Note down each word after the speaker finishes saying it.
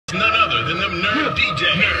Nerd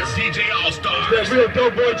DJ. Nerd DJ All-Star. That real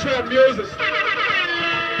dope boy trap music.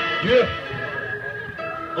 Yeah.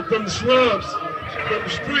 I'm from the slums. From the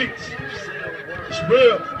streets. It's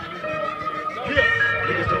real. Yeah.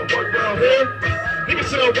 Niggas don't work around here. Niggas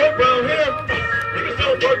say don't work around here. Niggas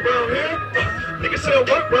don't work around here. Niggas say don't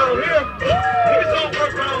work around here. Niggas don't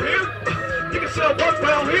work around here. Niggas say don't work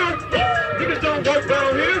around here. Niggas don't work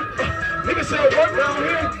around here. Niggas say don't work around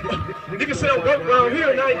here. Niggas say don't work around here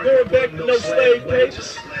and I ain't going back to no slave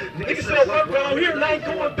cages. Niggas say don't work around here and I ain't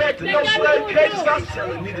going back to no slave cages. I'm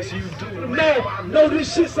telling niggas you do. Man, no,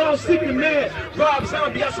 this shit sounds sick and mad. Rob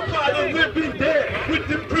Zombie, I supply the living dead with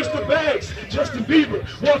them crystal bags. Justin Bieber,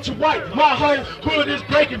 Walter White, my whole hood is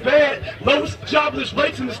breaking bad. Lowest jobless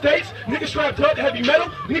rates in the States. Niggas strapped up heavy metal.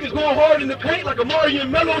 Niggas going hard in the paint like a Mario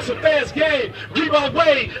and Melo. It's a fast game. Rebound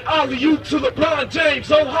Wade, alley oop to LeBron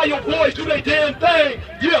James. Ohio boys do they damn thing.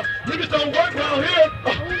 Yeah, niggas don't work around here.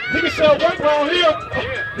 Niggas sell work around here.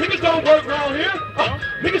 Niggas don't work around here.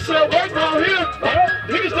 Niggas sell work around here.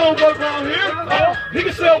 Niggas don't work around here.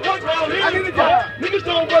 Niggas sell work around here. Niggas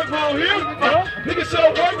don't work around here. Niggas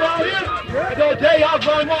sell work around here. And all day I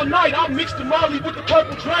run all night. I mix the Molly with the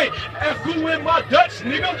purple train. F-goo in my Dutch,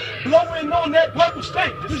 nigga. Blowing on that purple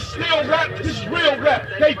state. This is still rap. This is real rap.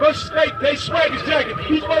 They versus state. They swag is jagged.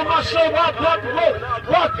 Each on my show, I block the road.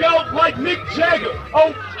 Rock out like Mick Jagger.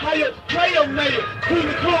 Oh, higher player mayor. Cool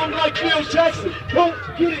and calm like Phil Jackson. Don't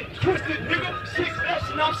get it twisted, nigga.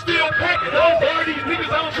 6Fs and I'm still packing. I don't buy these niggas.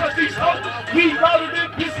 I don't trust these hoes. We louder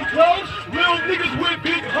than pissy clothes. Real niggas with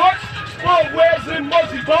big hearts. Small wares and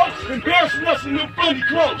muzzy balls. Embarrassing us in them funny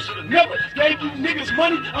clothes. Never gave you niggas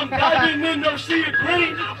money. I'm diving in there seeing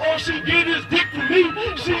green. All she get is dick from me.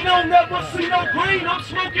 She don't never see no green. I'm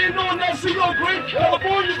smoking on that CeeLo green.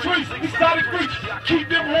 California trees. Exotic freaks. Keep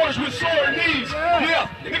them horns with sore knees. Yeah,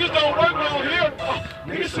 niggas don't work around here.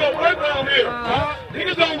 Niggas don't work around here.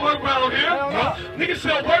 Niggas don't work around here. Niggas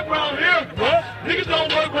don't work around here. Niggas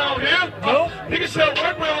don't work around here. Niggas don't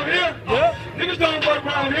work around here. Niggas don't work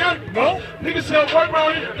around here. Niggas sell work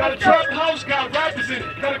around here. Got a trap house, got rappers in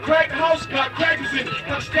it. Got a crack house, got crackers in it.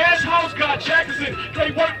 Got a stash house, got jackers in it.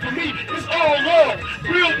 They work for me, it's all love.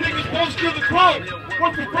 Real niggas won't steal the crumb.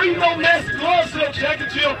 Work for free, no master gloves. Sell jacket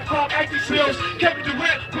chill, pop acting sales. Kevin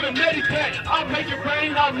Durant with a medipack. I'll make it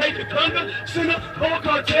rain, I'll make it thunder. Send up all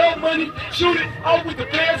cartel money. Shoot it out with the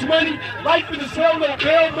fans' money. Life in the cell, no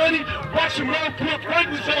bail money. Watch your mouth, put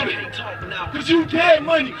Franklin's on it. Cause you dead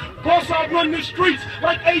money. Boss, I run the streets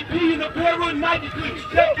like AP in a pair of Nike cleats.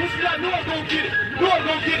 That pussy, I know I'm gonna get it. Know I'm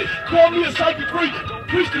gonna get it. Call me a psychic freak.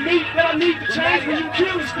 Preach to me that I need to change. When you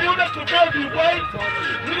kill and steal, that's the American way.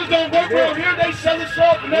 Niggas don't work around here, they selling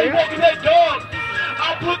soft and they walking that dog.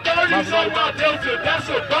 I put 30s on my Delta, that's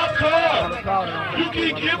a bop car. You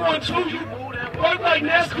can get one too, you work like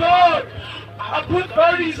NASCAR. I put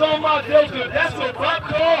 30s on my Delta, that's a bop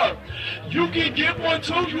car. You can get one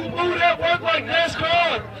too, you move that work like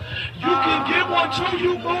NASCAR. You can get one too,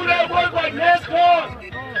 you move that work like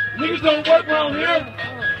NASCAR. Niggas don't work around here.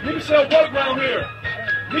 Niggas sell work around here.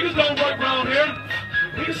 Niggas don't work around here.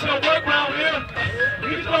 Niggas sell work around here.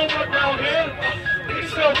 Niggas don't work around here. Niggas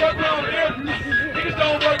sell work around here. Niggas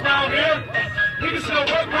don't work around here. Niggas sell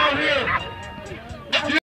work around here.